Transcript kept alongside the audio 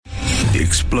the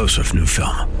explosive new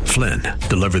film, Flynn,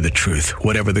 Deliver the Truth,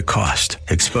 Whatever the Cost,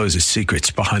 exposes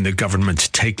secrets behind the government's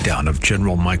takedown of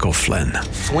General Michael Flynn.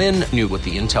 Flynn knew what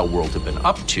the intel world had been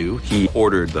up to. He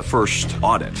ordered the first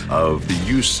audit of the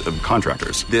use of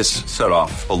contractors. This set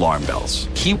off alarm bells.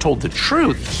 He told the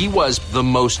truth. He was the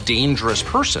most dangerous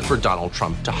person for Donald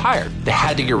Trump to hire. They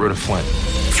had to get rid of Flynn.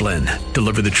 Flynn,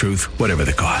 Deliver the Truth, Whatever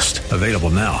the Cost. Available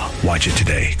now. Watch it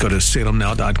today. Go to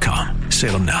salemnow.com.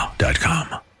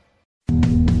 salemnow.com.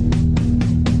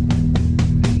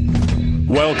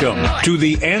 Welcome to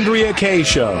the Andrea Kaye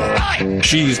Show.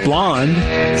 She's blonde,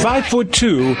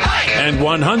 5'2", and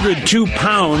 102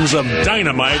 pounds of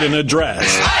dynamite in a dress.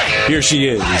 Here she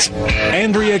is,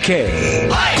 Andrea Kaye.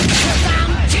 I'm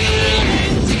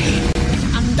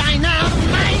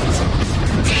dynamite,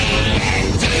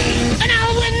 and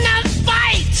I'll win the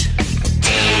fight.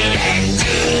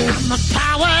 I'm a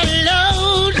power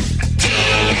load.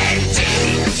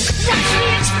 Watch me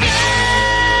explode.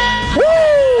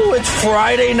 Woo! It's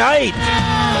Friday night.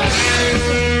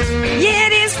 Yeah,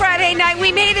 it is Friday night.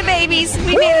 We made it, babies.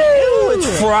 We Woo! made it. Ooh.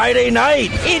 It's Friday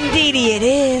night. Indeedy it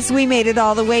is. We made it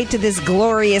all the way to this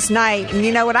glorious night. And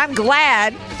you know what? I'm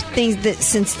glad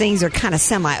since things are kind of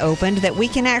semi-opened, that we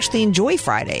can actually enjoy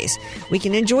Fridays. We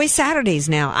can enjoy Saturdays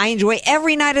now. I enjoy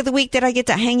every night of the week that I get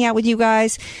to hang out with you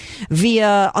guys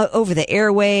via over the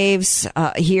airwaves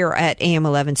here at AM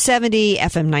 1170,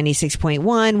 FM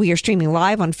 96.1. We are streaming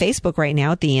live on Facebook right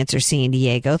now at The Answer San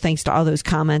Diego. Thanks to all those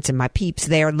comments and my peeps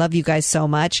there. Love you guys so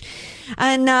much.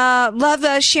 And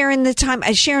love sharing the time,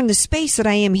 sharing the space that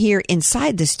I am here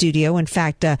inside the studio. In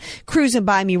fact, cruising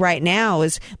by me right now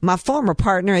is my former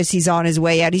partner as he's on his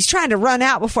way out. He's trying to run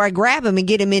out before I grab him and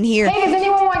get him in here. Hey, does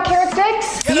anyone want carrot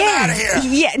sticks? Get him out of here.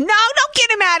 Yeah, no, don't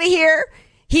get him out of here.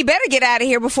 He better get out of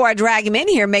here before I drag him in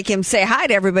here and make him say hi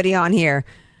to everybody on here.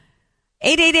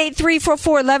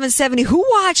 888-344-1170. Who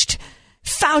watched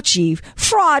Fauci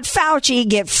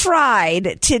get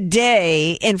fried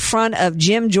today in front of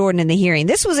Jim Jordan in the hearing?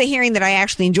 This was a hearing that I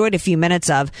actually enjoyed a few minutes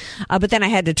of, but then I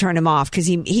had to turn him off because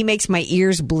he makes my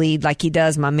ears bleed like he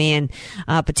does my man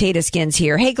Potato Skins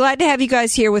here. Hey, glad to have you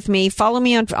guys here with me. Follow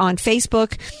me on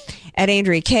Facebook at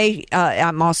Andrea Kaye.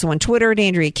 I'm also on Twitter at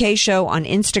Andrea Kaye Show, on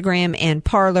Instagram and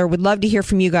Parler. Would love to hear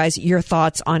from you guys, your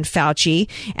thoughts on Fauci.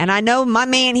 And I know my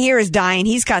man here is dying.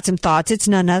 He's got some thoughts. It's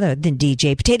none other than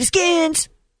DJ Potato Skins.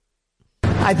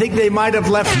 I think they might have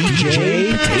left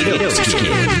DJ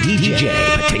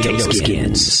Potato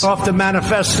Skins off the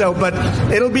manifesto, but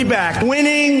it'll be back.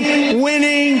 Winning.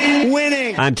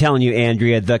 I'm telling you,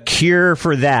 Andrea, the cure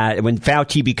for that, when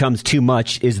Fauci becomes too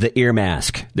much, is the ear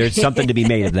mask. There's something to be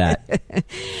made of that.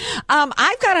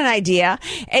 I've got an idea.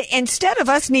 Instead of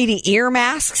us needing ear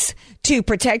masks to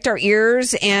protect our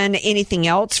ears and anything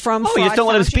else from you just don't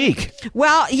let him speak.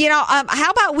 Well, how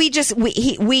about we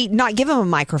not give him a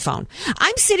microphone?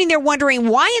 I'm sitting there wondering,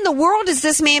 why in the world is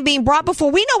this man being brought before?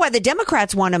 We know why the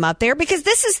Democrats want him up there, because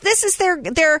this is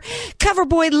their cover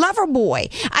boy, lover boy.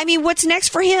 I mean, what's next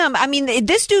for him? I mean,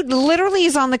 this dude literally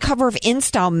is on the cover of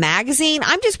InStyle magazine.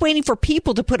 I'm just waiting for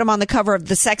people to put him on the cover of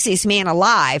The Sexiest Man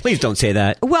Alive. Please don't say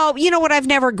that. Well, you know what? I've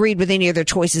never agreed with any of their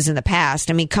choices in the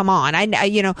past. I mean, come on.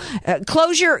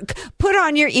 Put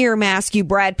on your ear mask, you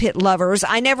Brad Pitt lovers.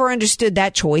 I never understood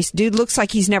that choice. Dude looks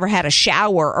like he's never had a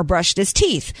shower or brushed his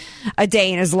teeth a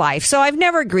day in his life. So I've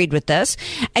never agreed with this.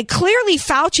 And clearly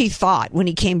Fauci thought, when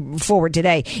he came forward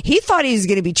today, he thought he was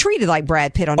going to be treated like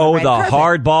Brad Pitt on the red carpet.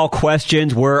 Hardball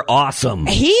questions were awesome.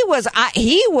 He was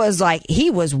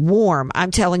warm.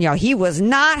 I'm telling y'all, he was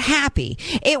not happy.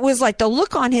 It was like the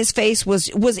look on his face was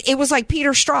like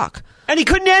Peter Strzok. And he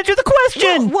couldn't answer the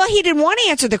question. Well, he didn't want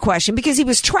to answer the question because he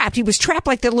was trapped. He was trapped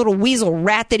like the little weasel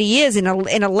rat that he is in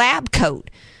a lab coat.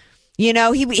 You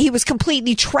know, he was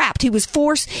completely trapped. He was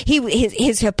forced.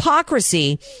 His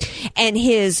hypocrisy and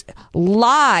his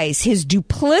lies, his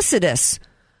duplicitous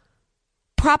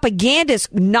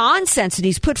propagandist nonsense that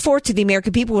he's put forth to the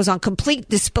American people was on complete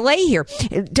display here.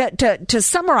 To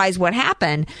summarize what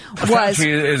happened was... Fauci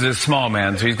is a small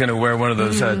man, so he's going to wear one of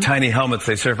those tiny helmets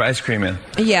they serve ice cream in.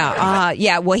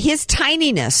 Yeah. Well, his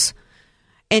tininess...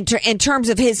 In terms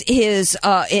of his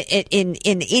in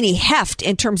any heft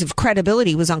in terms of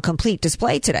credibility was on complete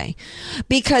display today,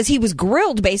 because he was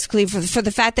grilled basically for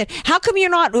the fact that how come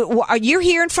you're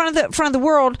here in front of the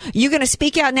world, you're going to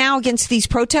speak out now against these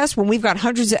protests when we've got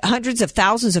hundreds of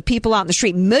thousands of people out in the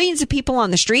street, millions of people on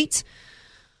the streets,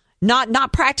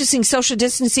 not practicing social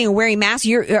distancing or wearing masks.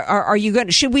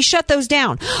 Should we shut those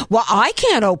down? Well, I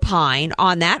can't opine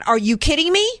on that. Are you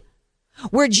kidding me?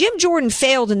 Where Jim Jordan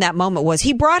failed in that moment was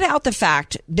he brought out the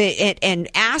fact that and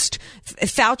asked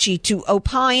Fauci to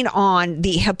opine on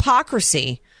the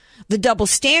hypocrisy the double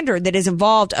standard that is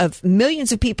involved of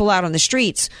millions of people out on the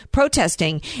streets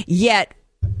protesting, yet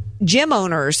gym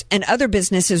owners and other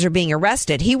businesses are being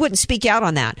arrested. He wouldn't speak out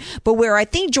on that. But where I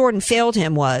think Jordan failed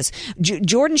him was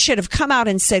Jordan should have come out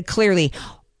and said clearly,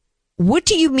 what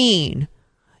do you mean?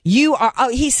 You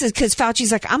are, he says, because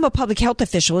Fauci's like, I'm a public health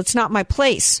official. It's not my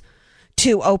place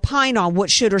to opine on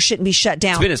what should or shouldn't be shut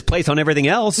down. It's been his place on everything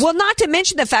else. Well, not to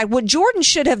mention the fact, what Jordan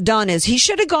should have done is he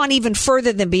should have gone even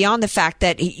further than beyond the fact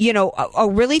that,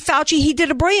 really, Fauci? He did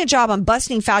a brilliant job on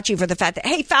busting Fauci for the fact that,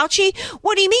 hey, Fauci,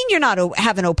 what do you mean you're not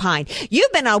haven't opined?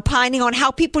 You've been opining on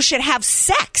how people should have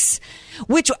sex.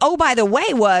 Which, oh, by the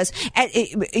way, was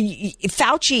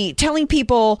Fauci telling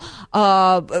people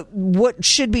what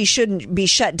shouldn't be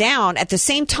shut down at the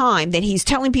same time that he's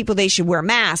telling people they should wear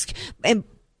masks and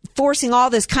forcing all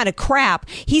this kind of crap.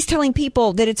 He's telling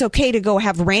people that it's okay to go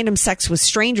have random sex with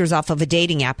strangers off of a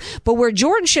dating app. But where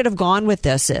Jordan should have gone with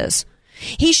this is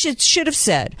he should have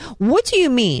said, what do you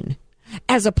mean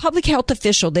as a public health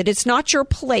official that it's not your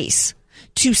place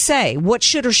to say what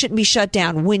should or shouldn't be shut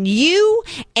down when you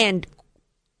and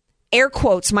air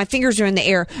quotes, my fingers are in the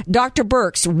air, Dr.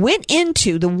 Birx went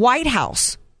into the White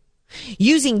House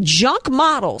using junk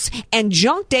models and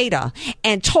junk data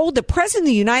and told the President of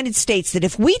the United States that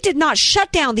if we did not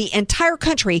shut down the entire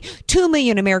country, 2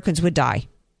 million Americans would die.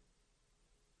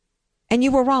 And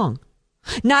you were wrong.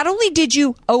 Not only did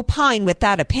you opine with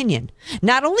that opinion,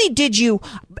 not only did you,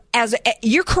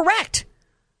 you're correct,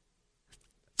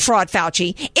 Fraud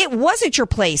Fauci, it wasn't your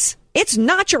place. It's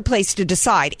not your place to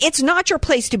decide. It's not your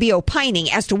place to be opining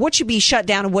as to what should be shut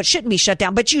down and what shouldn't be shut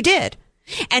down, but you did.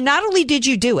 And not only did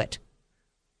you do it,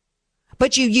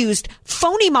 but you used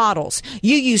phony models.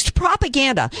 You used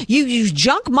propaganda. You used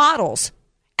junk models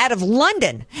out of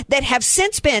London that have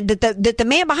since been, that the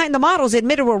man behind the models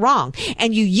admitted were wrong.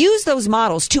 And you used those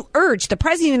models to urge the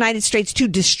President of the United States to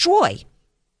destroy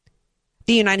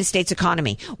the United States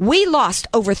economy. We lost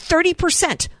over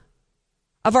 30%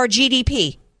 of our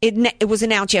GDP. It was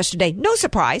announced yesterday. No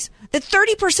surprise that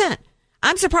 30%.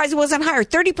 I'm surprised it wasn't higher.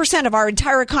 30% of our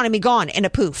entire economy gone in a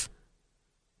poof.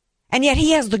 And yet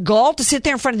he has the gall to sit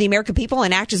there in front of the American people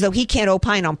and act as though he can't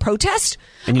opine on protest.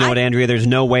 And you know what, Andrea? There's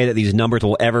no way that these numbers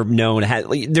will ever know.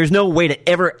 There's no way to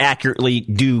ever accurately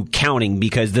do counting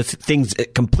because this thing's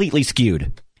completely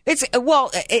skewed. It's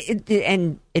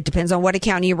and it depends on what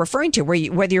account you're referring to.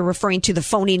 Whether you're referring to the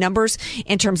phony numbers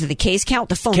in terms of the case count,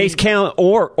 the phony case count,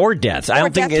 or deaths. I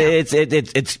don't think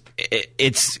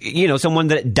it's someone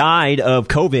that died of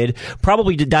COVID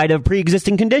probably died of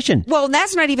pre-existing condition. Well,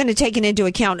 that's not even taken into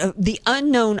account of the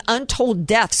unknown, untold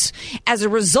deaths as a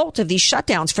result of these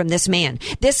shutdowns from this man.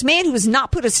 This man who has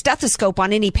not put a stethoscope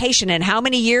on any patient in how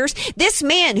many years? This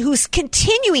man who's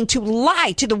continuing to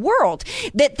lie to the world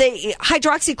that the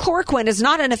hydroxychloroquine is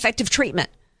not an effective treatment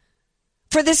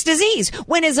for this disease,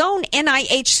 when his own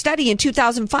NIH study in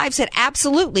 2005 said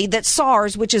absolutely that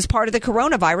SARS, which is part of the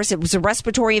coronavirus, it was a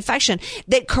respiratory infection,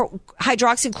 that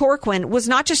hydroxychloroquine was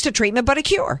not just a treatment but a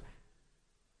cure.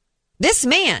 This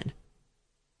man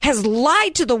has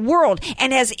lied to the world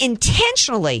and has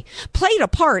intentionally played a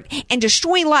part in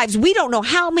destroying lives. We don't know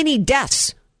how many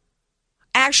deaths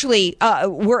actually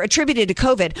were attributed to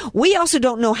COVID. We also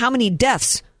don't know how many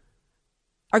deaths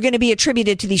are going to be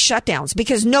attributed to these shutdowns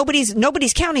because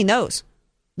nobody's counting those.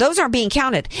 Those aren't being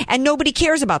counted, and nobody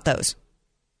cares about those.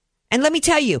 And let me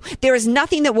tell you, there is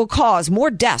nothing that will cause more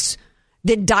deaths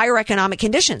than dire economic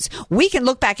conditions. We can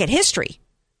look back at history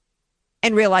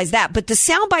and realize that. But the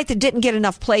soundbite that didn't get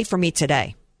enough play for me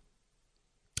today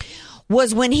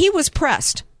was when he was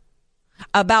pressed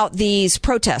about these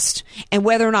protests and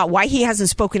whether or not why he hasn't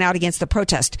spoken out against the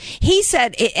protest. He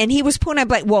said, and he was pointing out,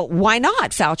 like, well, why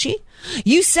not, Fauci?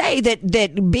 You say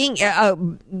that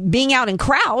being out in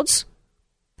crowds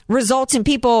results in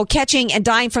people catching and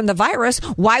dying from the virus.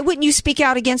 Why wouldn't you speak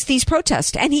out against these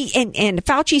protests? And and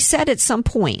Fauci said at some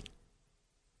point,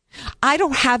 I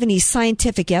don't have any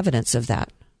scientific evidence of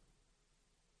that.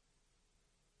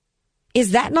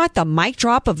 Is that not the mic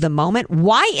drop of the moment?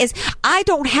 I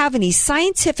don't have any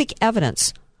scientific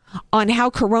evidence on how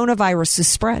coronavirus is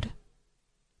spread.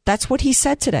 That's what he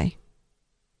said today.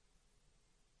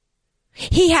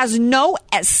 He has no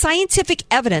scientific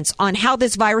evidence on how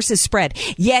this virus is spread.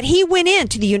 Yet he went in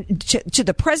to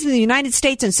the President of the United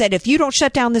States and said, if you don't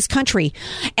shut down this country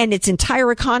and its entire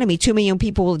economy, 2 million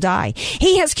people will die.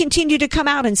 He has continued to come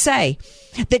out and say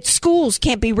that schools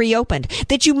can't be reopened,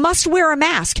 that you must wear a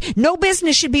mask. No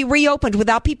business should be reopened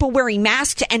without people wearing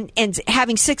masks and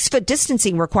having 6-foot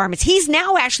distancing requirements. He's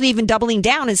now actually even doubling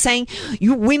down and saying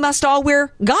we must all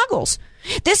wear goggles.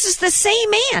 This is the same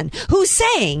man who's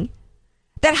saying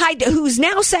who's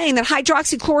now saying that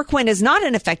hydroxychloroquine is not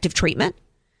an effective treatment.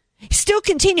 Still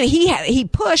continue. He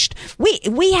pushed.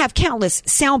 We have countless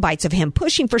sound bites of him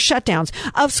pushing for shutdowns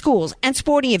of schools and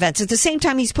sporting events. At the same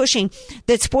time, he's pushing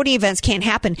that sporting events can't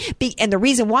happen. And the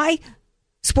reason why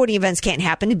sporting events can't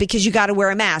happen is because you got to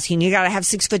wear a mask and you got to have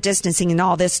 6 foot distancing and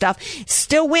all this stuff.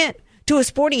 Still went to a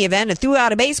sporting event and threw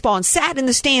out a baseball and sat in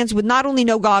the stands with not only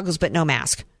no goggles but no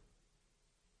mask.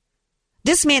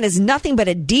 This man is nothing but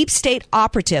a deep state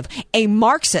operative, a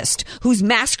Marxist who's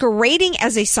masquerading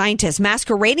as a scientist,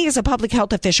 masquerading as a public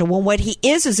health official, when what he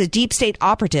is a deep state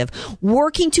operative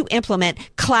working to implement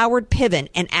Cloward pivot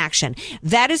and action.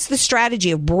 That is the strategy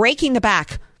of breaking the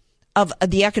back of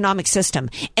the economic system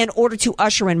in order to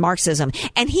usher in Marxism.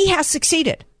 And he has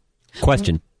succeeded.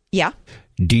 Question. Yeah.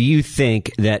 Do you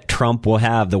think that Trump will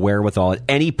have the wherewithal at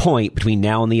any point between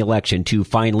now and the election to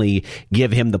finally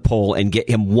give him the pull and get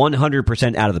him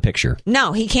 100% out of the picture?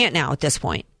 No, he can't now at this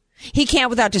point. He can't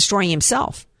without destroying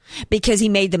himself, because he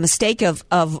made the mistake of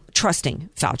trusting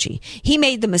Fauci. He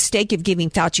made the mistake of giving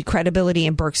Fauci credibility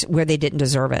and Birx where they didn't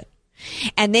deserve it.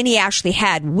 And then he actually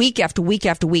had week after week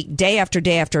after week, day after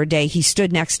day after day, he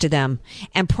stood next to them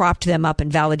and propped them up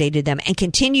and validated them and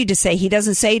continued to say, he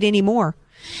doesn't say it anymore.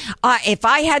 If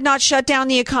I had not shut down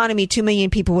the economy, 2 million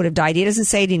people would have died. He doesn't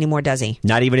say it anymore, does he?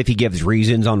 Not even if he gives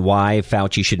reasons on why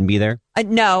Fauci shouldn't be there?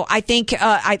 No, I think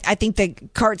I think the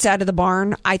cart's out of the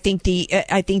barn. I think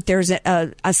there's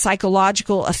a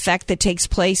psychological effect that takes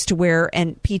place to where,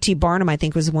 and P.T. Barnum, I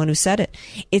think, was the one who said it.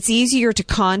 It's easier to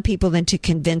con people than to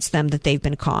convince them that they've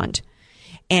been conned.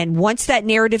 And once that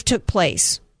narrative took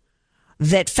place,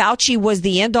 that Fauci was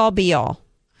the end all be all,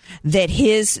 and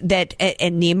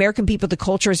the American people, the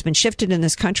culture has been shifted in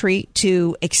this country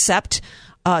to accept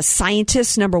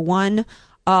scientists, number one,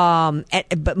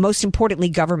 but most importantly,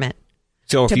 government.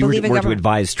 So if you were to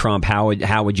advise Trump,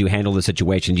 how would you handle the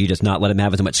situation? Do you just not let him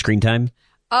have as much screen time?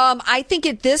 I think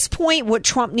at this point, what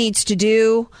Trump needs to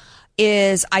do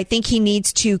is, I think he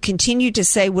needs to continue to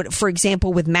say, what, for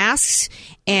example, with masks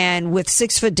and with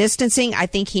 6 foot distancing, I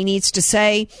think he needs to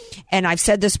say, and I've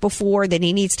said this before, that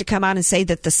he needs to come out and say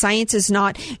that the science is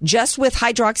not just with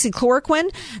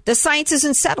hydroxychloroquine. The science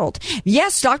isn't settled.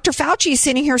 Yes, Dr. Fauci is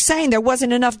sitting here saying there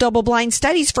wasn't enough double-blind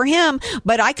studies for him,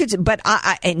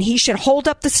 and he should hold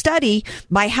up the study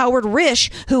by Howard Risch,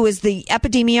 who is the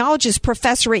epidemiologist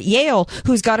professor at Yale,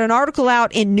 who's got an article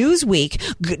out in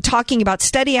Newsweek talking about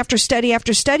study after study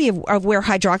after study of where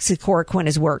hydroxychloroquine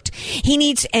has worked. He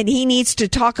needs to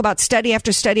talk about study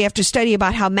after study after study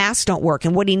about how masks don't work.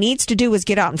 And what he needs to do is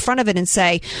get out in front of it and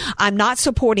say, I'm not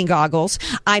supporting goggles.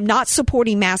 I'm not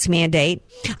supporting mask mandate.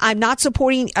 I'm not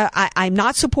supporting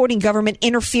government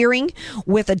interfering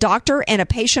with a doctor and a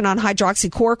patient on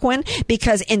hydroxychloroquine,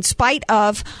 because in spite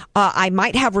of, I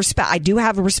do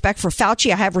have respect for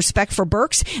Fauci. I have respect for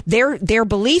Birx. Their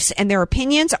beliefs and their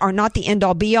opinions are not the end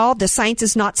all be all. The science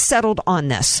is not settled on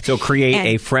this. So create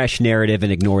a fresh narrative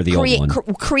and ignore the old one.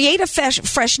 Create a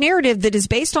fresh narrative that is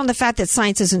based on the fact that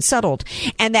science isn't settled,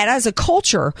 and that as a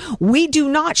culture, we do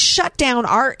not shut down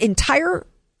our entire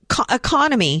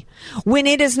economy when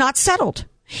it is not settled.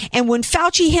 And when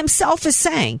Fauci himself is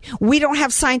saying we don't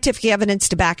have scientific evidence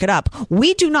to back it up,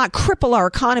 we do not cripple our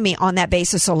economy on that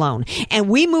basis alone. And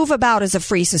we move about as a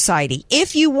free society.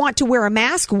 If you want to wear a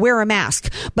mask,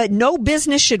 but no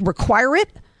business should require it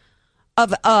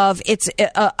of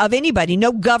anybody.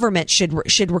 No government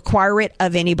should require it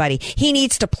of anybody. He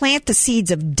needs to plant the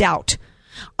seeds of doubt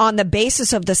on the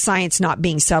basis of the science not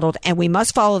being settled, and we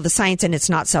must follow the science, and it's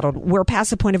not settled. We're past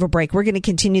the point of a break. We're going to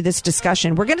continue this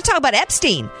discussion. We're going to talk about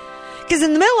Epstein, because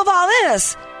in the middle of all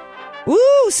this,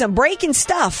 some breaking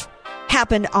stuff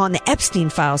happened on the Epstein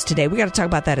files today. We got to talk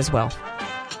about that as well. Be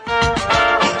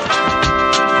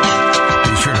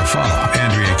sure to follow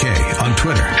Andrea Kaye on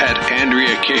Twitter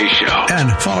 @AndreaKayeShow,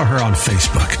 and follow her on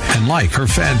Facebook and like her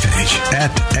fan page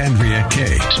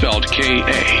 @AndreaKaye, spelled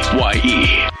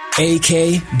Kaye.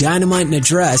 AK, Dynamite and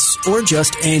Address, or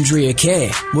just Andrea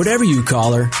Kaye. Whatever you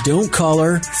call her, don't call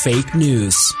her fake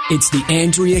news. It's the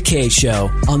Andrea Kaye Show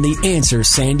on The Answer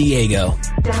San Diego.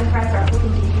 Democrats are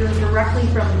looking to hear directly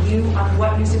from you on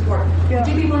what you support.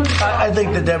 I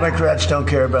think the Democrats don't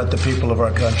care about the people of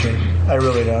our country. I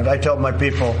really don't. I told my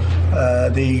people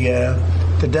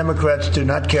the Democrats do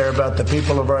not care about the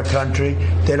people of our country.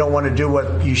 They don't want to do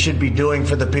what you should be doing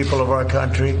for the people of our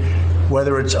country,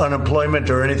 whether it's unemployment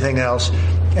or anything else.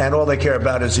 And all they care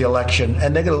about is the election.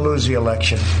 And they're going to lose the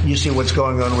election. You see what's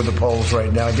going on with the polls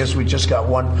right now. I guess we just got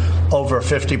one over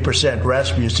 50%.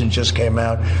 Rasmussen just came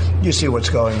out. You see what's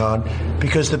going on,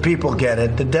 because the people get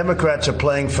it. The Democrats are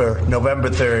playing for November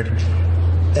 3rd,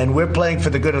 and we're playing for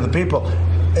the good of the people.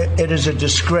 it is a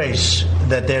disgrace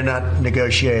that they're not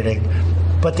negotiating.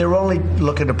 But they're only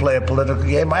looking to play a political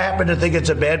game. I happen to think it's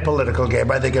a bad political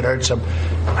game. I think it hurts them.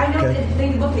 I know that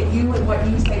they look at you and what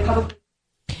you say publicly.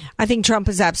 I think Trump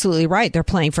is absolutely right. They're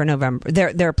playing for November.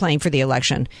 They're playing for the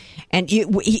election, and you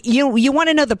want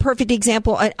to know the perfect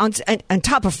example on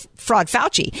top of fraud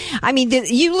Fauci. I mean,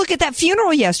 you look at that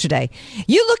funeral yesterday.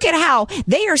 You look at how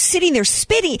they are sitting there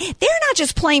spitting. They're not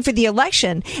just playing for the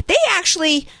election. They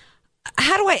actually,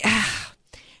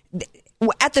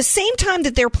 at the same time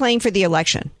that they're playing for the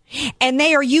election, and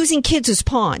they are using kids as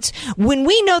pawns. When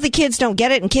we know the kids don't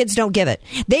get it and kids don't give it,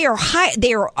 they are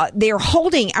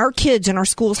holding our kids and our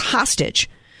schools hostage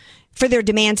for their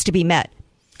demands to be met.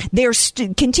 They're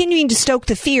continuing to stoke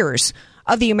the fears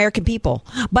of the American people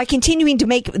by continuing to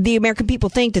make the American people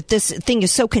think that this thing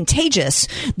is so contagious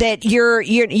that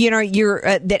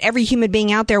that every human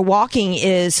being out there walking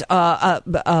is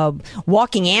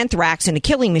walking anthrax and a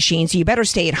killing machine. So you better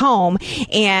stay at home.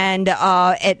 And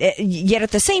yet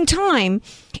at the same time,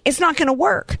 it's not going to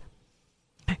work.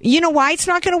 You know why it's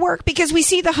not going to work? Because we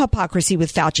see the hypocrisy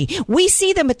with Fauci. We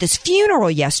see them at this funeral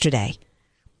yesterday.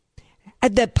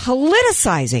 The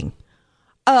politicizing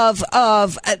of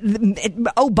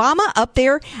Obama up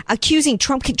there accusing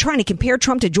Trump, trying to compare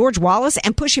Trump to George Wallace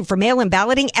and pushing for mail-in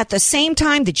balloting at the same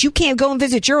time that you can't go and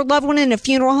visit your loved one in a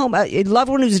funeral home, a loved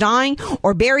one who's dying,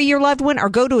 or bury your loved one, or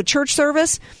go to a church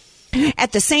service.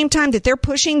 At the same time that they're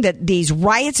pushing these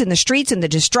riots in the streets and the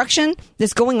destruction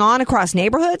that's going on across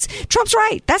neighborhoods. Trump's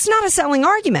right. That's not a selling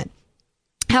argument.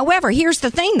 However, here's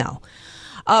the thing, though.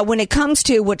 When it comes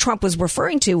to what Trump was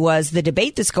referring to was the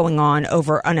debate that's going on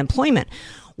over unemployment,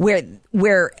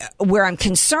 where I'm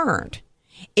concerned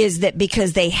is that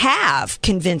because they have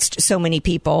convinced so many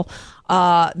people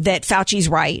that Fauci's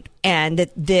right and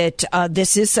that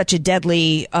this is such a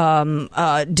deadly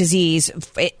disease.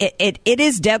 It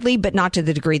is deadly, but not to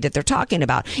the degree that they're talking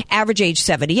about. Average age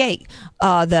 78.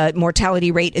 The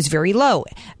mortality rate is very low.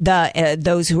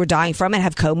 Those who are dying from it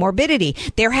have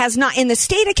comorbidity. There has not, in the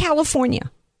state of California,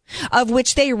 of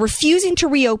which they are refusing to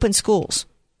reopen schools,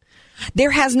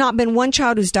 there has not been one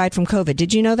child who's died from COVID.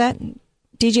 Did you know that,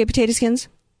 DJ Potato Skins?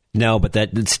 No, but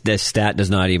that stat does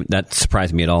not even, that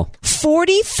surprised me at all.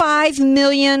 45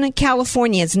 million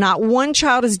Californians, not one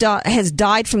child has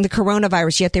died from the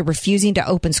coronavirus, yet they're refusing to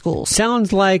open schools.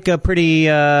 Sounds like a pretty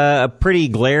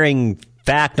glaring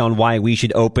fact on why we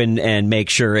should open and make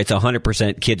sure it's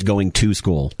 100% kids going to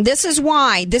school. This is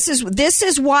why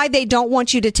they don't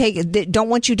want you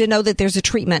to know that there's a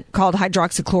treatment called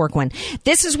hydroxychloroquine.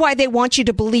 This is why they want you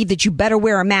to believe that you better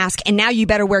wear a mask, and now you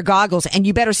better wear goggles, and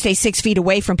you better stay 6 feet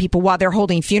away from people while they're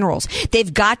holding funerals.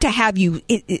 They've got to have you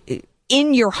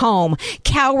in your home,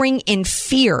 cowering in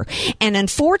fear. And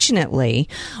unfortunately,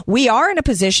 we are in a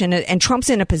position, and Trump's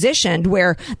in a position,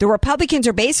 where the Republicans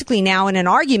are basically now in an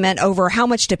argument over how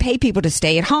much to pay people to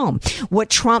stay at home. What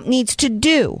Trump needs to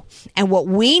do, and what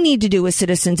we need to do as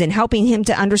citizens in helping him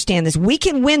to understand this, we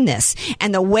can win this.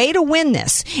 And the way to win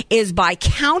this is by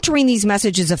countering these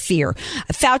messages of fear.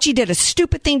 Fauci did a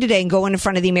stupid thing today and going in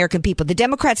front of the American people. The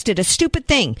Democrats did a stupid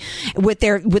thing with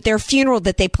their funeral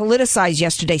that they politicized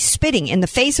yesterday, spitting in the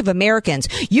face of Americans.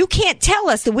 You can't tell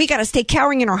us that we got to stay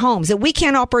cowering in our homes, that we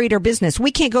can't operate our business,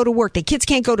 we can't go to work, that kids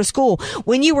can't go to school,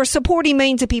 when you were supporting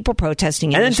millions of people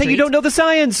protesting in the streets. And then say you don't know the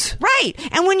science. Right.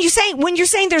 And when you're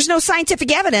saying there's no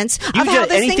scientific evidence of how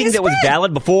this thing is anything that was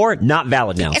valid before, not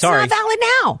valid now. It's not valid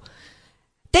now.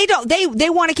 They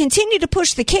want to continue to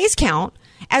push the case count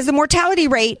as the mortality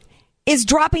rate is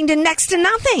dropping to next to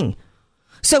nothing.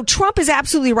 So Trump is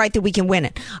absolutely right that we can win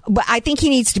it. But I think he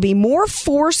needs to be more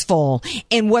forceful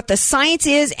in what the science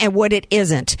is and what it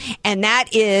isn't. And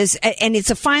it's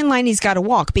a fine line he's got to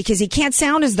walk, because he can't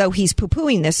sound as though he's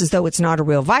poo-pooing this as though it's not a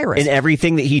real virus. And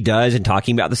everything that he does in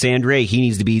talking about this, Andrea, he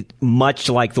needs to be much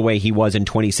like the way he was in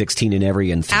 2016 in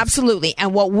every instance. Absolutely.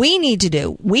 And what we need to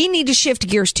do, we need to shift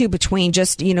gears too between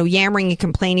just, yammering and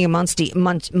complaining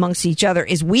amongst each other,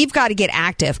 is we've got to get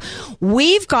active.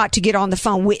 We've got to get on the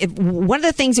phone. One of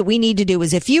the things that we need to do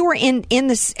is, if you are in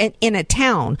a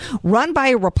town run by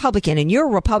a Republican and you're a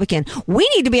Republican, we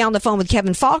need to be on the phone with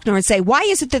Kevin Faulconer and say, why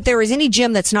is it that there is any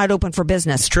gym that's not open for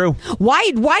business? It's true.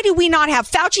 Why do we not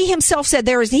have? Fauci himself said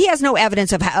he has no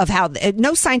evidence of how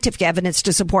no scientific evidence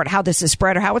to support how this is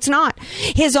spread or how it's not.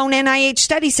 His own NIH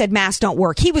study said masks don't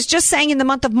work. He was just saying in the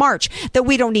month of March that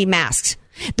we don't need masks.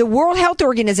 The World Health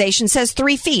Organization says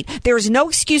 3 feet. There is no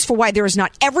excuse for why there is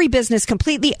not every business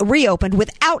completely reopened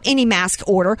without any mask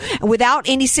order and without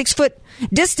any 6-foot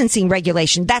distancing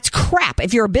regulation. That's crap.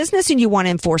 If you're a business and you want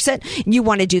to enforce it, and you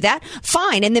want to do that,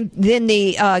 fine. And then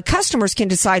the customers can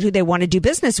decide who they want to do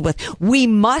business with. We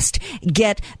must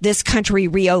get this country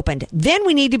reopened. Then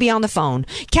we need to be on the phone.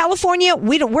 California,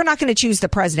 we're not going to choose the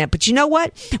president, but you know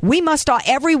what? We must all,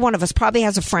 every one of us probably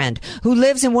has a friend who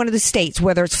lives in one of the states,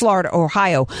 whether it's Florida or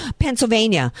Ohio,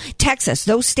 Pennsylvania, Texas.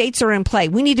 Those states are in play.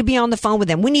 We need to be on the phone with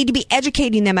them. We need to be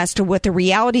educating them as to what the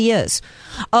reality is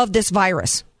of this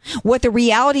virus, what the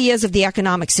reality is of the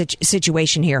economic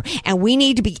situation here. And we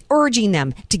need to be urging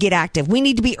them to get active. We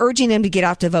need to be urging them to get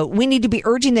out to vote. We need to be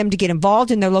urging them to get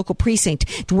involved in their local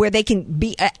precinct to where they can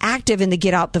be active in the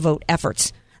get out the vote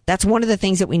efforts. That's one of the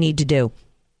things that we need to do.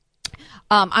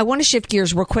 I want to shift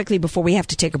gears real quickly before we have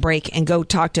to take a break and go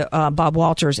talk to Bob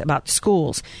Walters about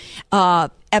schools.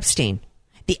 Epstein.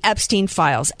 The Epstein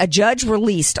files. A judge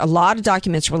released a lot of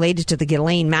documents related to the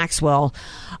Ghislaine Maxwell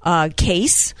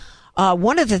case.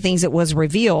 One of the things that was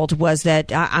revealed was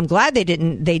that I'm glad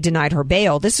they denied her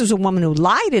bail. This was a woman who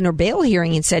lied in her bail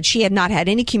hearing and said she had not had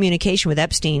any communication with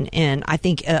Epstein in, I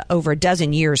think, over a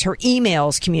dozen years. Her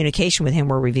emails, communication with him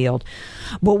were revealed.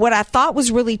 But what I thought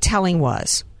was really telling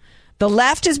was the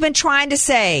left has been trying to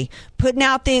say, putting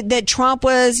out that Trump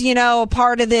was, a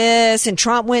part of this, and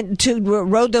Trump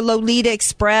rode the Lolita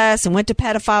Express and went to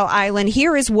Pedophile Island.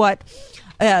 Here is what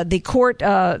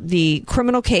the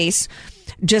criminal case.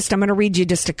 I'm going to read you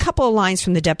just a couple of lines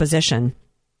from the deposition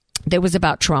that was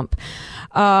about Trump.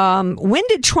 When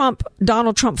did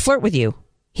Donald Trump flirt with you?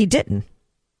 He didn't,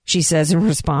 she says in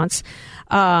response.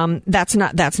 That's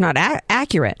not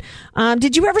accurate.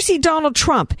 Did you ever see Donald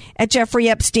Trump at Jeffrey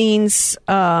Epstein's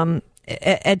home?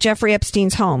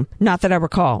 Not that I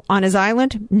recall. On his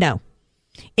island? No.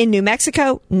 In New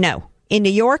Mexico? No. In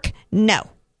New York? No.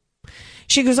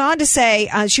 She goes on to say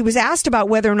she was asked about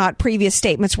whether or not previous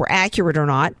statements were accurate or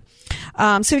not.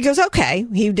 So he goes, okay.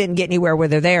 He didn't get anywhere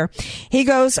with her there. He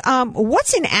goes,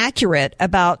 what's inaccurate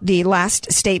about the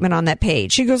last statement on that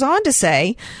page? She goes on to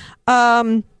say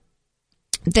that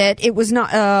it was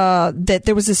not that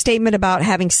there was a statement about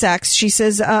having sex. She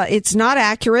says it's not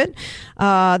accurate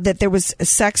that there was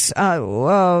sex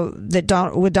with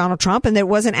Donald Trump, and that it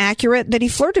wasn't accurate that he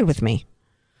flirted with me.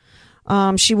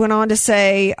 She went on to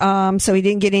say, so he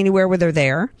didn't get anywhere with her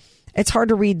there. It's hard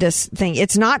to read this thing.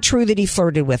 It's not true that he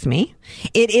flirted with me.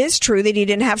 It is true that he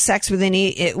didn't have sex with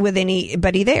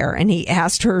anybody there. And he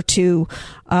asked her to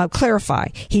clarify.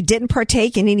 He didn't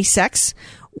partake in any sex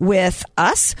with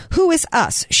us. Who is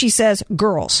us? She says,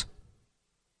 girls.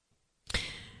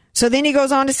 So then he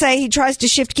goes on to say he tries to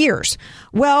shift gears.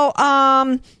 Well,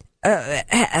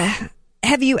 have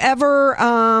you ever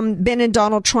been in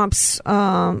Donald Trump's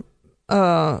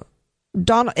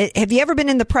have you ever been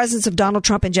in the presence of Donald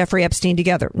Trump and Jeffrey Epstein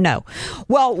together? No.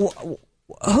 Well,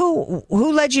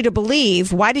 who led you to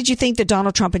believe? Why did you think that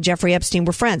Donald Trump and Jeffrey Epstein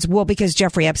were friends? Well, because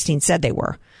Jeffrey Epstein said they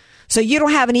were. So you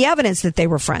don't have any evidence that they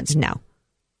were friends? No.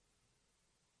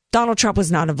 Donald Trump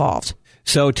was not involved.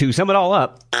 So to sum it all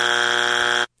up.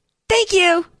 Thank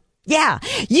you. Yeah.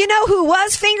 You know who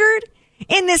was fingered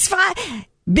in this fight?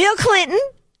 Bill Clinton.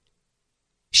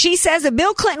 She says that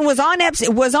Bill Clinton was on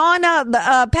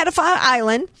Pedophile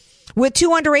Island with 2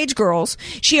 underage girls.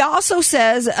 She also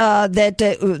says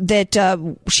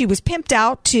that she was pimped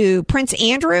out to Prince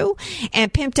Andrew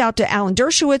and pimped out to Alan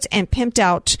Dershowitz and pimped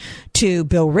out to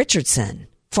Bill Richardson,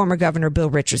 former Governor Bill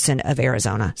Richardson of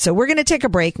Arizona. So we're going to take a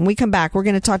break. When we come back, we're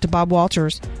going to talk to Bob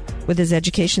Walters with his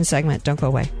education segment. Don't go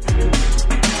away.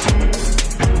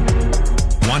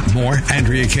 Want more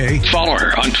Andrea Kaye? Follow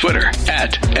her on Twitter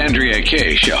at Andrea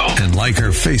Kaye Show. And like her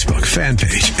Facebook fan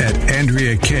page at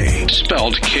Andrea Kaye,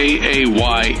 spelled Kaye.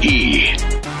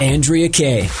 Andrea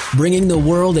Kaye, bringing the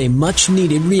world a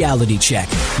much-needed reality check.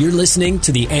 You're listening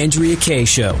to The Andrea Kaye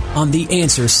Show on The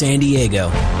Answer San Diego.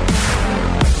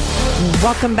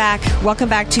 Welcome back. Welcome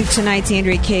back to tonight's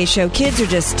Andrea Kaye Show. Kids are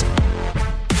just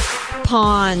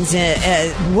pawns,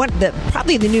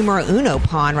 probably the numero uno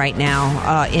pawn right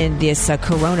now in this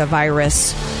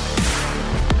coronavirus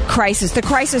crisis. The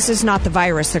crisis is not the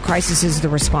virus. The crisis is the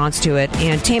response to it.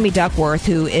 And Tammy Duckworth,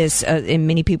 who is, and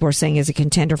many people are saying is a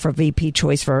contender for VP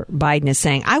choice for Biden, is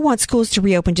saying, I want schools to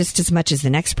reopen just as much as the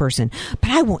next person, but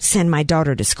I won't send my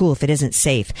daughter to school if it isn't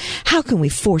safe. How can we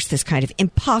force this kind of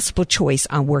impossible choice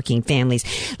on working families?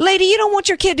 Lady, you don't want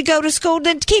your kid to go to school,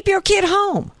 then keep your kid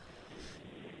home.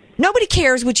 Nobody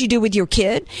cares what you do with your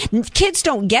kid. Kids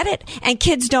don't get it, and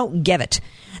kids don't give it.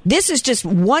 This is just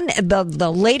one of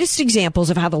the latest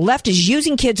examples of how the left is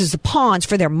using kids as the pawns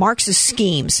for their Marxist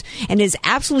schemes, and is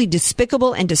absolutely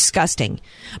despicable and disgusting.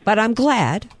 But I'm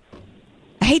glad.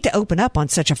 I hate to open up on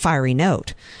such a fiery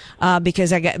note,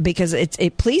 because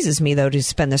it pleases me though to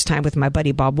spend this time with my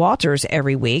buddy Bob Walters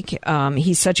every week.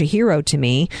 He's such a hero to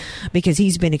me because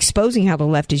he's been exposing how the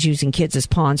left is using kids as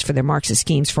pawns for their Marxist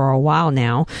schemes for a while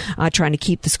now. Trying to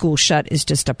keep the school shut is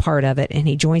just a part of it, and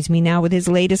he joins me now with his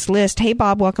latest list. Hey,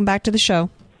 Bob, welcome back to the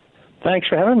show. Thanks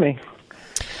for having me.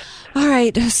 All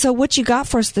right, so what you got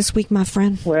for us this week, my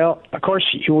friend? Well, of course,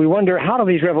 we wonder, how do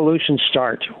these revolutions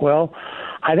start? Well,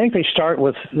 I think they start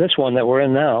with this one that we're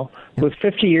in now, with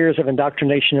 50 years of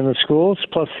indoctrination in the schools,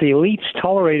 plus the elites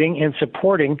tolerating and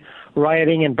supporting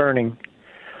rioting and burning.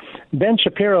 Ben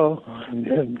Shapiro,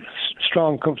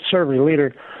 strong conservative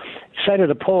leader,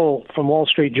 cited a poll from Wall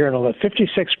Street Journal that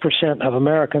 56% of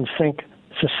Americans think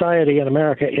society in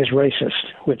America is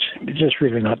racist, which is just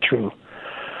really not true.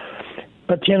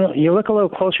 But, you look a little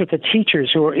closer at the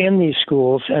teachers who are in these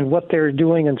schools and what they're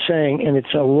doing and saying, and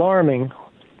it's alarming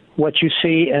what you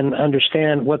see and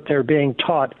understand what they're being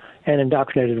taught and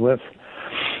indoctrinated with.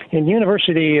 In the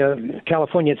University of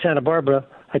California at Santa Barbara,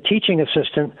 a teaching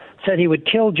assistant said he would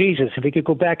kill Jesus if he could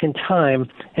go back in time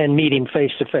and meet him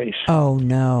face to face. Oh,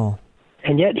 no.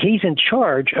 And yet he's in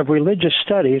charge of religious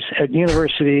studies at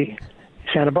University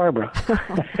Santa Barbara.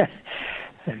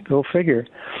 Go figure.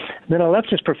 Then a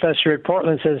leftist professor at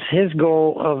Portland says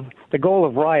the goal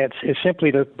of riots is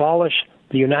simply to abolish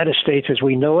the United States as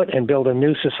we know it and build a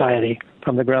new society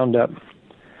from the ground up.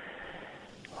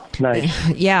 Nice.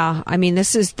 Yeah, I mean,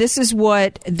 this is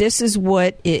what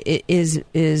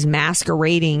is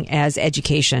masquerading as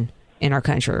education in our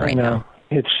country right now.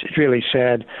 It's really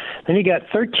sad. Then you got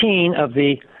 13 of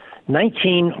the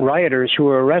 19 rioters who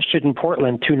were arrested in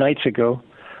Portland 2 nights ago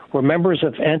were members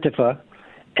of Antifa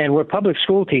and were public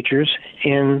school teachers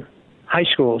in high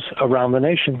schools around the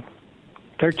nation.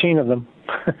 13 of them.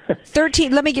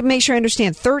 13. Let me make sure I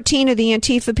understand. 13 of the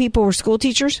Antifa people were school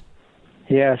teachers?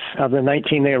 Yes, of the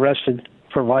 19 they arrested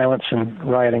for violence and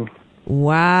rioting.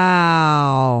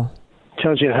 Wow.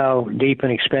 Tells you how deep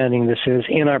and expanding this is.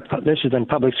 This is in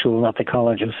public school, not the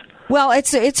colleges. Well,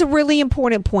 it's a really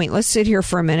important point. Let's sit here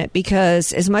for a minute,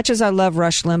 because as much as I love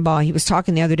Rush Limbaugh, he was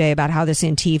talking the other day about how this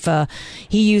Antifa,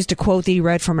 he used a quote that he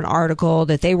read from an article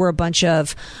that they were a bunch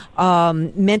of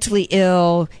mentally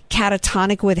ill,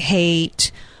 catatonic with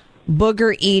hate,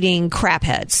 booger-eating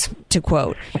crapheads, to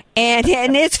quote. And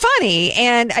it's funny.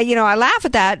 And, I laugh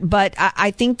at that, but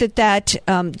I think that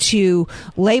to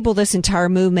label this entire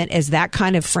movement as that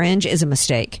kind of fringe is a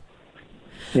mistake.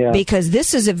 Yeah. Because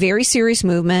this is a very serious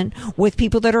movement with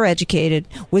people that are educated,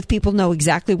 with people who know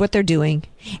exactly what they're doing.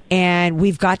 And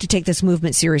we've got to take this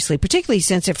movement seriously, particularly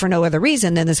since, if for no other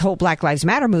reason than this whole Black Lives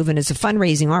Matter movement is a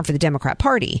fundraising arm for the Democrat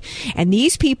Party. And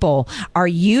these people are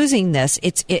using this.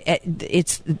 It's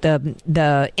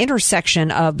the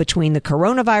intersection of between the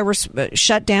coronavirus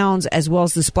shutdowns as well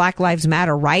as this Black Lives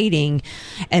Matter rioting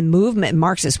and movement,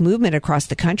 Marxist movement across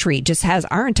the country, just has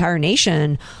our entire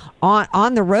nation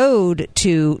on the road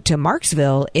to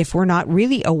Marksville if we're not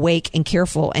really awake and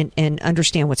careful and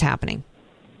understand what's happening.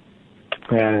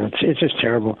 Yeah, it's just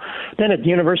terrible. Then at the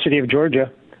University of Georgia,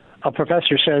 a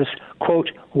professor says, quote,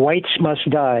 "Whites must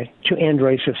die to end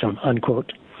racism,"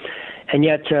 unquote. And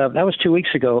yet that was 2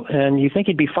 weeks ago, and you think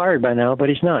he'd be fired by now, but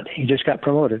he's not. He just got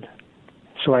promoted.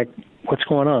 So, what's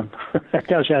going on? That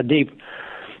tells you how deep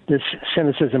this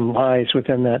cynicism lies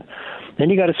within that. Then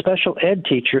you got a special ed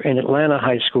teacher in Atlanta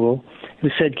High School who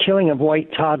said killing of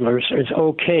white toddlers is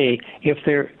okay if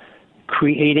they're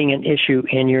creating an issue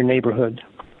in your neighborhood.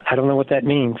 I don't know what that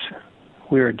means.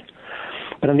 Weird.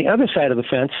 But on the other side of the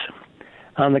fence,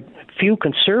 on the few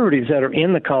conservatives that are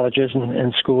in the colleges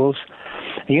and schools,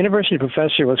 a university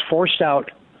professor was forced out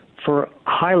for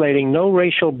highlighting no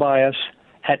racial bias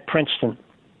at Princeton.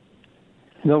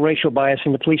 No racial bias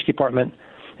in the police department.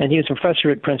 And he was a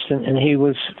professor at Princeton, and he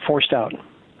was forced out.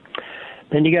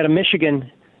 Then you got a Michigan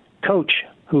coach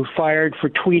who fired for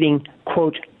tweeting,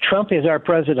 quote, "Trump is our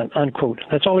president," unquote.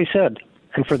 That's all he said.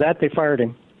 And for that, they fired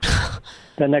him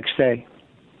the next day.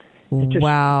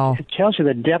 Wow. It tells you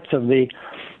the depth of the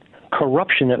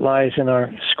corruption that lies in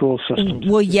our school systems.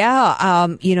 Well, yeah.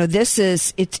 This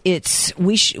is,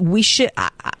 we should,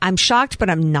 I'm shocked, but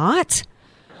I'm not.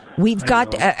 We've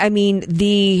got,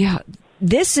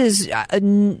 this is a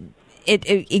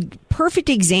perfect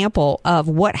example of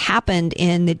what happened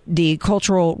in the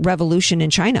Cultural Revolution in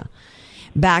China.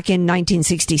 back in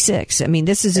 1966. I mean,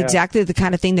 this is exactly the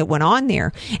kind of thing that went on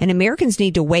there. And Americans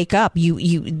need to wake up.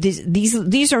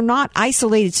 These are not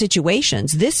isolated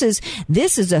situations. This is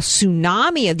a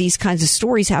tsunami of these kinds of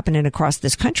stories happening across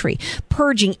this country,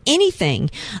 purging anything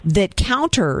that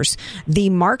counters the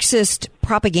Marxist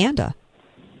propaganda.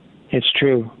 It's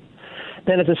true.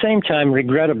 Then at the same time,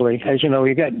 regrettably, as you know,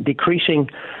 you got decreasing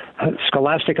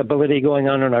scholastic ability going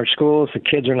on in our schools. The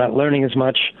kids are not learning as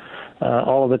much.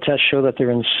 All of the tests show that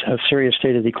they're in a serious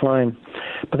state of decline.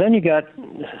 But then you got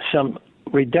some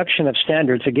reduction of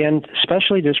standards, again,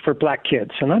 especially just for black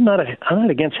kids. And I'm not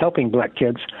against helping black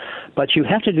kids, but you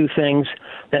have to do things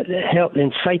that help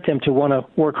incite them to want to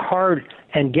work hard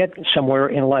and get somewhere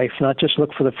in life, not just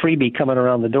look for the freebie coming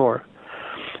around the door.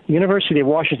 The University of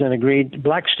Washington agreed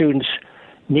black students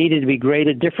needed to be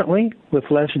graded differently with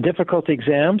less difficult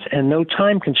exams and no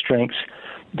time constraints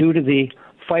due to the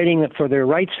fighting for their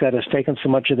rights that has taken so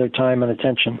much of their time and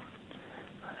attention.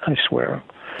 I swear.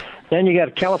 Then you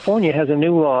got California has a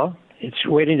new law. It's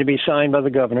waiting to be signed by the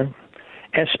governor.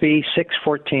 SB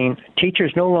 614.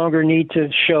 Teachers no longer need to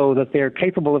show that they're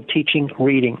capable of teaching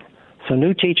reading. So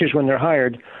new teachers, when they're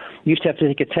hired, used to have to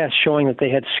take a test showing that they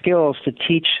had skills to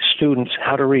teach students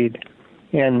how to read.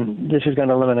 And this is going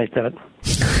to eliminate that.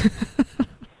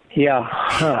 Yeah.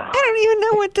 Huh. I don't even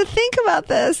know what to think about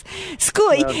this.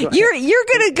 School, you're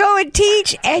going to go and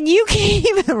teach, and you can't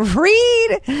even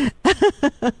read.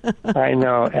 I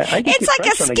know. It's like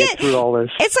a skit. Through all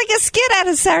this. It's like a skit out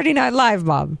of Saturday Night Live,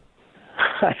 Bob.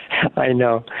 I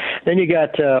know. Then you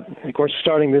got, of course,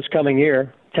 starting this coming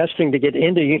year, testing to get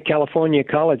into California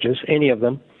colleges, any of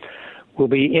them, will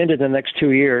be ended in the next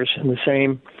 2 years, and the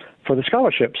same for the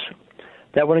scholarships.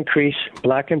 That would increase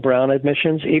black and brown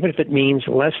admissions, even if it means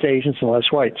less Asians and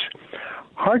less whites.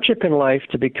 Hardship in life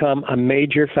to become a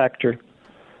major factor,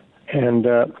 and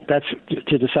that's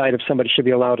to decide if somebody should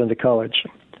be allowed into college,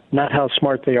 not how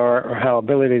smart they are or how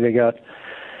ability they got.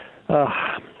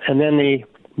 And then the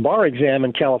bar exam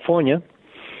in California,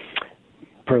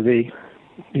 per the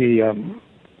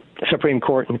Supreme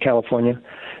Court in California,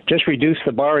 just reduced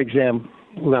the bar exam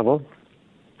level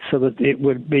so that it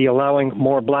would be allowing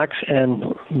more blacks and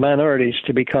minorities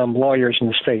to become lawyers in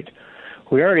the state.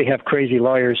 We already have crazy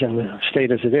lawyers in the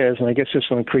state as it is, and I guess this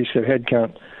will increase their head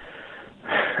count.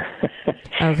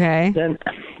 Okay.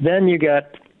 Then you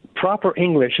got proper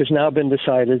English has now been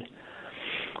decided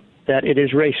that it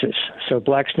is racist. So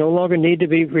blacks no longer need to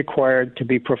be required to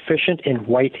be proficient in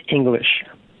white English.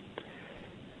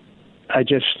 I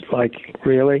just,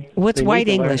 really? What's white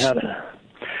English?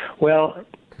 Well,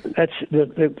 that's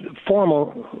the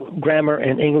formal grammar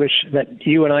and English that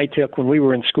you and I took when we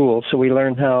were in school. So we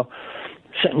learned how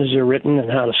sentences are written and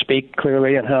how to speak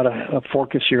clearly and how to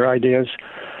focus your ideas.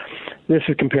 This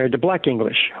is compared to black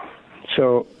English.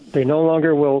 So they no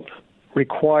longer will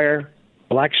require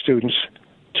black students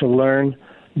to learn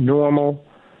normal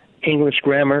English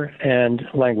grammar and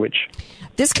language.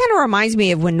 This kind of reminds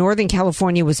me of when Northern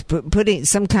California was putting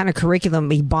some kind of curriculum,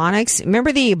 Ebonics.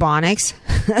 Remember the Ebonics?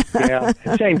 Yeah,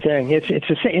 same thing. It's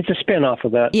a spin-off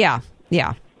of that. Yeah.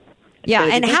 Yeah,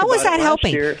 and how is that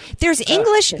helping? There's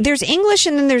English, and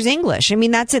then there's English. I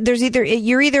mean, that's it.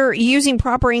 You're either using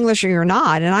proper English or you're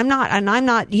not. And I'm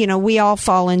not. We all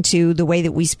fall into the way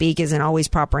that we speak isn't always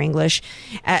proper English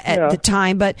at the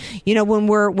time. But when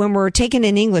we're taking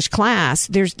an English class,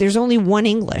 there's only one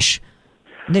English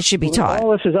that should be taught.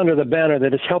 All this is under the banner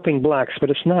that it's helping blacks, but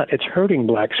it's not. It's hurting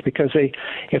blacks because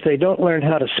if they don't learn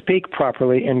how to speak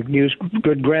properly and use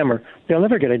good grammar, they'll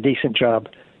never get a decent job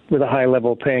with a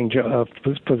high-level paying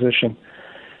position.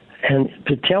 And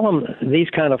to tell them these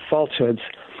kind of falsehoods,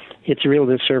 it's a real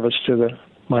disservice to the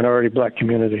minority black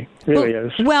community. It really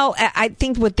is. Well, I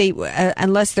think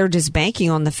unless they're just banking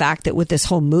on the fact that with this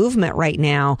whole movement right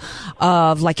now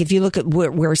of, if you look at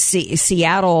where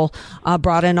Seattle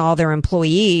brought in all their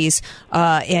employees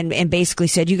and basically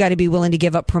said, you got to be willing to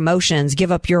give up promotions,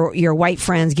 give up your white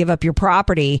friends, give up your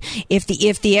property. If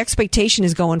the expectation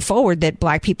is going forward that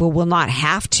black people will not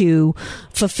have to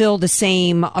fulfill the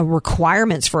same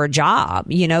requirements for a job,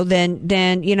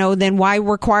 then why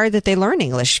require that they learn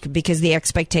English? Because the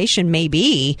expectation may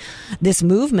be this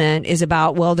movement is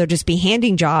about, they'll just be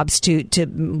handing jobs to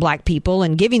black people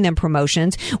and giving them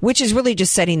promotions, which is really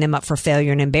just setting them up for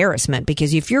failure and embarrassment.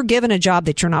 Because if you're given a job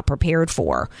that you're not prepared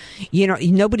for,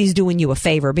 nobody's doing you a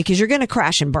favor because you're going to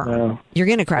crash and burn. No, you're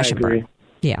going to crash and burn.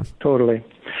 Yeah. Totally.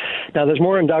 Now, there's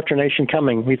more indoctrination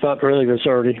coming. We thought earlier there's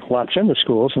already lots in the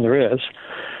schools, and there is.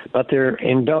 But they're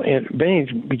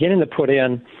beginning to put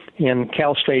in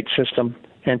Cal State system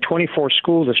and 24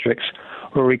 school districts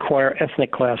will require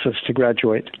ethnic classes to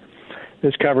graduate.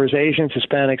 This covers Asians,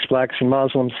 Hispanics, blacks, and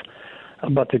Muslims.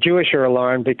 But the Jewish are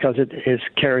alarmed because it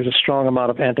carries a strong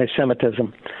amount of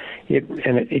anti-Semitism.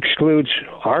 And it excludes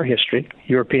our history,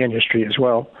 European history as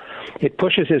well. It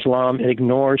pushes Islam and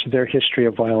ignores their history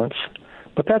of violence.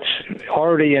 But that's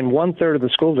already in 1/3 of the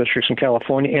school districts in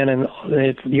California and in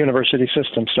the university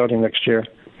system starting next year.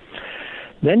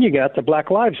 Then you got the Black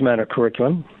Lives Matter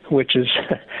curriculum, which is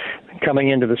coming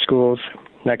into the schools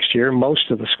next year,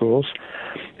 most of the schools.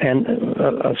 And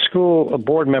a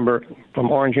board member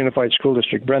from Orange Unified School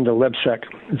District, Brenda Lebsek,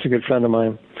 is a good friend of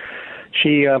mine.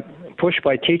 She pushed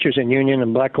by teachers in union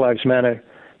and Black Lives Matter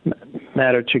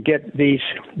to get this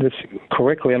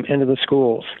curriculum into the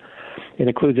schools. It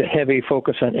includes a heavy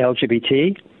focus on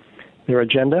LGBT, their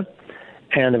agenda,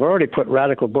 and they've already put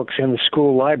radical books in the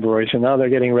school libraries, and now they're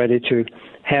getting ready to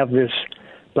have this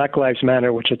Black Lives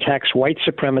Matter, which attacks white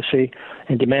supremacy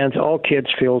and demands all kids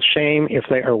feel shame if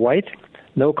they are white.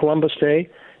 No Columbus Day,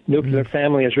 nuclear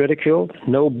family is ridiculed,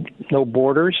 no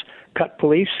borders, cut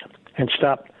police, and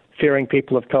stop fearing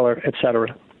people of color,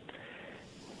 etc.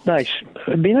 Nice.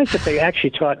 It'd be nice if they actually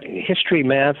taught history,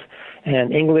 math,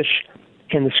 and English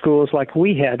in the schools like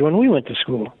we had when we went to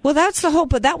school. Well, that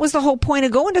was the whole point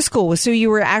of going to school, was so you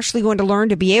were actually going to learn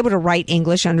to be able to write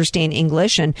English, understand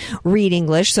English, and read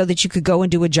English, so that you could go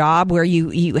and do a job where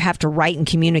you have to write and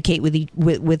communicate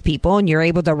with people, and you're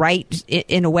able to write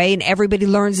in a way, and everybody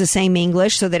learns the same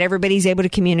English, so that everybody's able to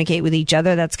communicate with each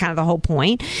other. That's kind of the whole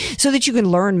point. So that you can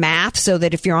learn math, so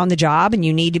that if you're on the job and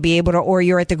you need to be able to, or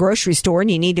you're at the grocery store and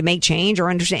you need to make change or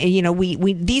understand,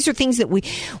 these are things that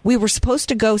we were supposed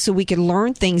to go so we could learn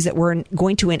things that were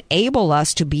going to enable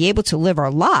us to be able to live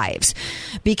our lives,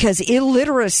 because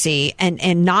illiteracy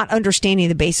and not understanding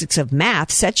the basics of math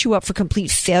sets you up for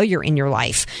complete failure in your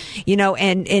life.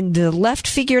 And the left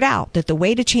figured out that the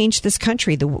way to change this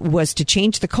country was to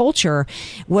change the culture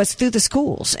was through the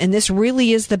schools. And this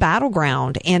really is the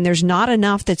battleground. And there's not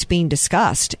enough that's being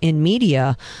discussed in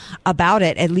media about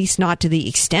it, at least not to the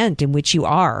extent in which you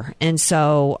are. And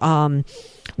so,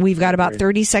 we've got about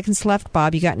 30 seconds left.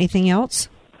 Bob, you got anything else?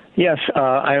 Yes,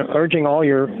 I'm urging all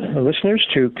your listeners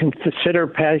to consider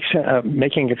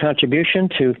making a contribution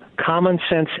to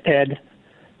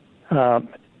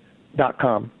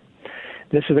CommonSenseEd.com.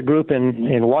 This is a group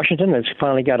in Washington that's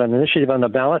finally got an initiative on the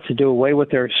ballot to do away with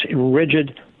their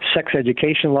rigid sex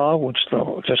education law, which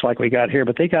just like we got here,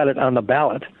 but they got it on the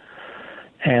ballot.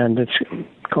 And it's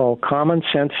called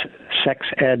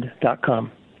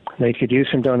CommonSenseSexEd.com. They could use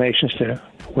some donations to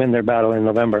win their battle in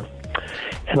November.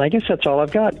 And I guess that's all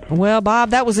I've got. Well, Bob,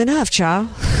 that was enough, child.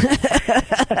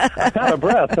 Out of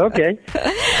breath. Okay.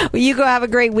 Well, you go have a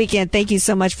great weekend. Thank you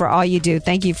so much for all you do.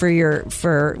 Thank you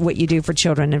for what you do for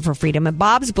children and for freedom. And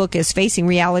Bob's book is Facing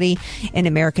Reality in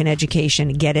American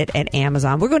Education. Get it at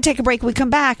Amazon. We're going to take a break. When we come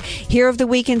back, Hero of the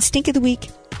Week and Stink of the Week.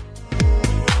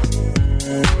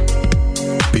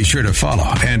 Be sure to follow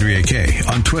Andrea Kaye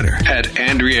on Twitter at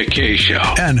Andrea Kaye Show.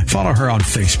 And follow her on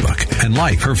Facebook and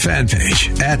like her fan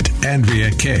page at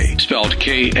Andrea Kaye, spelled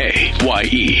Kaye.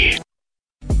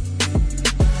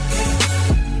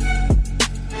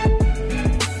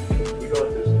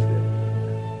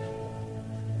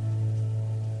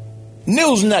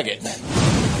 News Nugget.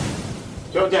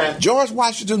 George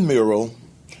Washington mural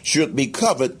should be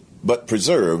covered but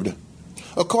preserved,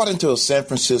 according to a San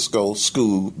Francisco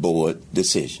school board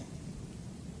decision.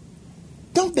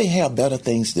 Don't they have better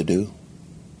things to do?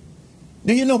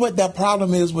 Do you know what that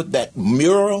problem is with that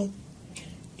mural?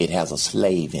 It has a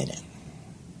slave in it.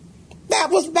 That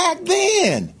was back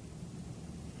then.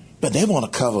 But they want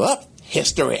to cover up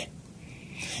history.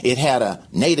 It had a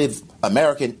Native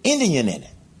American Indian in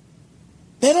it.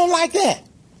 They don't like that.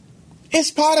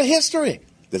 It's part of history.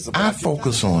 I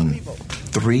focus on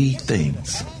three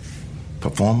things: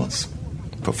 performance,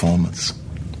 performance,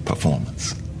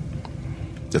 performance.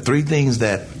 The three things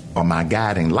that are my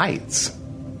guiding lights: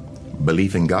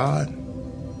 belief in God,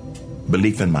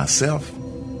 belief in myself,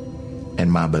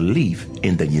 and my belief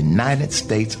in the United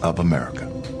States of America.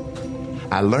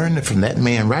 I learned it from that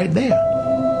man right there.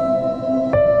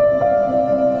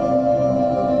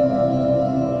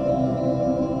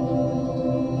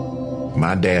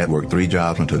 My dad worked 3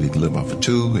 jobs until he could live off of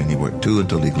 2, and he worked 2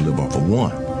 until he could live off of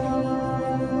 1.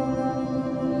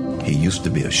 He used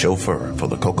to be a chauffeur for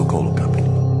the Coca-Cola Company.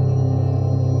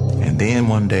 And then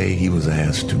one day he was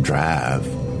asked to drive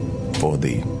for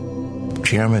the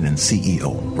chairman and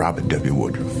CEO, Robert W.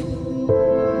 Woodruff.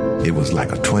 It was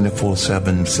like a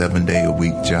 24/7,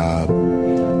 7-day-a-week job.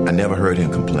 I never heard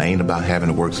him complain about having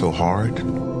to work so hard.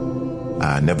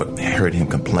 I never heard him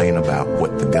complain about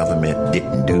what the government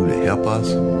didn't do to help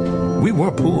us. We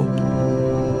were poor,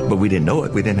 But we didn't know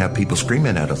it. We didn't have people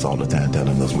screaming at us all the time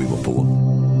telling us we were poor.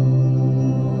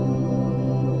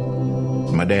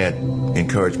 My dad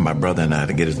encouraged my brother and I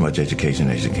to get as much education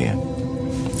as you can,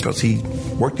 because he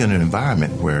worked in an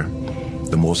environment where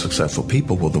the more successful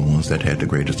people were the ones that had the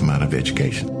greatest amount of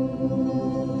education.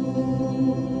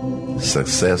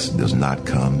 Success does not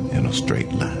come in a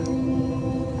straight line.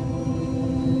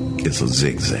 It's a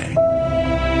zigzag.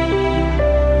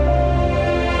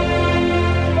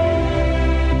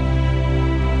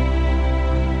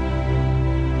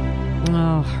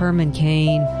 Oh, Herman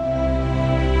Cain.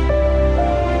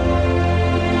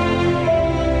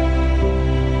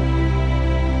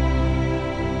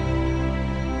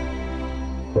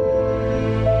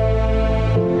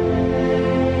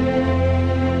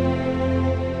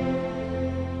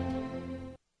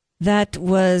 That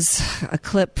was a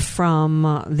clip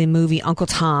from the movie Uncle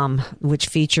Tom, which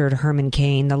featured Herman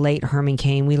Cain, the late Herman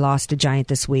Cain. We lost a giant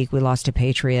this week. We lost a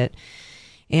patriot.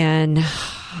 And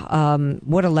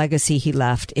what a legacy he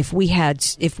left. If we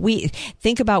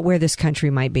think about where this country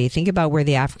might be, think about where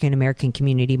the African American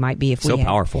community might be.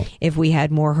 Powerful. If we had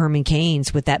more Herman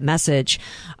Cains with that message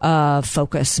of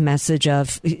focus, message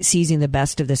of seizing the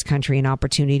best of this country and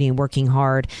opportunity and working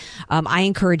hard. I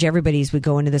encourage everybody as we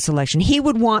go into this election. He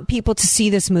would want people to see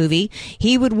this movie.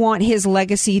 He would want his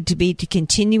legacy to be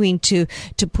continuing to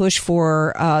push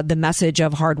for the message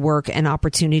of hard work and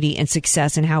opportunity and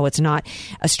success, and how it's not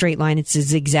a straight line, it's a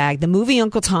zigzag. The movie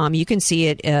Uncle Tom, you can see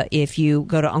it if you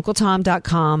go to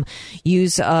UncleTom.com,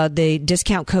 use the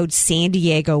discount code San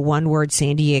Diego, one word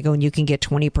San Diego, and you can get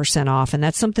 20% off. And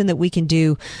that's something that we can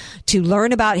do to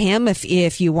learn about him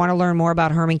if you want to learn more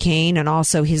about Herman Cain and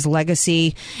also his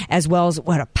legacy, as well as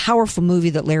what a powerful movie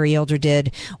that Larry Elder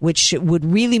did, which would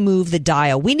really move the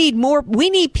dial. We need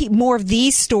more of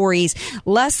these stories,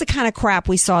 less the kind of crap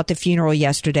we saw at the funeral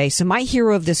yesterday. So my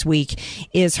hero of this week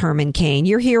is Herman Cain.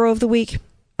 Your hero of the week?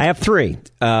 I have three.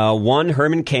 One,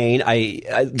 Herman Cain.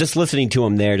 I just listening to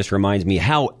him there just reminds me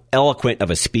how eloquent of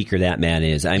a speaker that man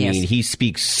is. I mean, he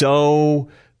speaks so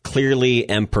clearly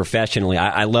and professionally.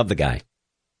 I love the guy.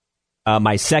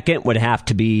 My second would have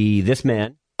to be this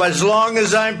man. As long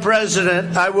as I'm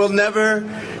president, I will never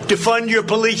defund your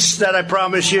police, that I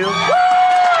promise you.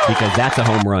 Because that's a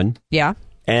home run. Yeah.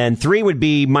 And three would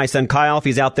be my son Kyle, if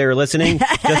he's out there listening.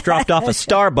 Just dropped off a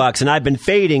Starbucks, and I've been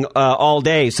fading all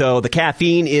day, so the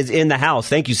caffeine is in the house.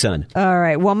 Thank you, son. All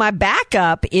right. Well, my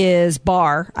backup is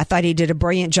Barr. I thought he did a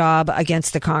brilliant job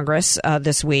against the Congress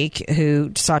this week,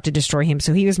 who sought to destroy him.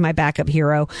 So he was my backup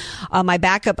hero. My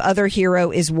backup other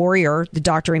hero is Warrior, the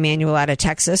Dr. Emanuel out of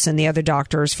Texas, and the other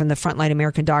doctors from the Frontline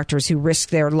American Doctors who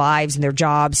risked their lives and their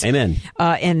jobs. Amen.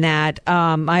 In that.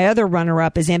 My other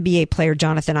runner-up is NBA player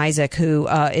Jonathan Isaac, who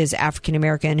is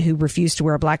African-American, who refused to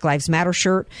wear a Black Lives Matter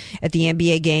shirt at the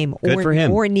NBA game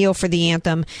or kneel for the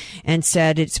anthem, and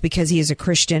said it's because he is a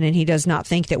Christian and he does not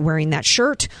think that wearing that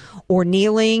shirt or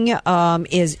kneeling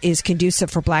is conducive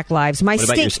for Black lives. What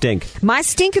about your stink? My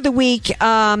stink of the week,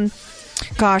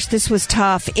 gosh, this was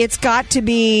tough. It's got to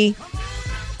be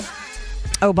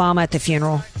Obama at the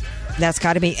funeral. That's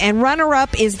got to be. And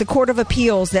runner-up is the Court of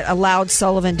Appeals that allowed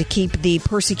Sullivan to keep the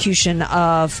persecution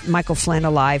of Michael Flynn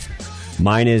alive.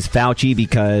 Mine is Fauci,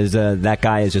 because that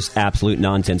guy is just absolute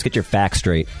nonsense. Get your facts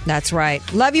straight. That's right.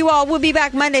 Love you all. We'll be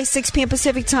back Monday, 6 p.m.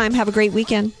 Pacific time. Have a great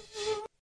weekend.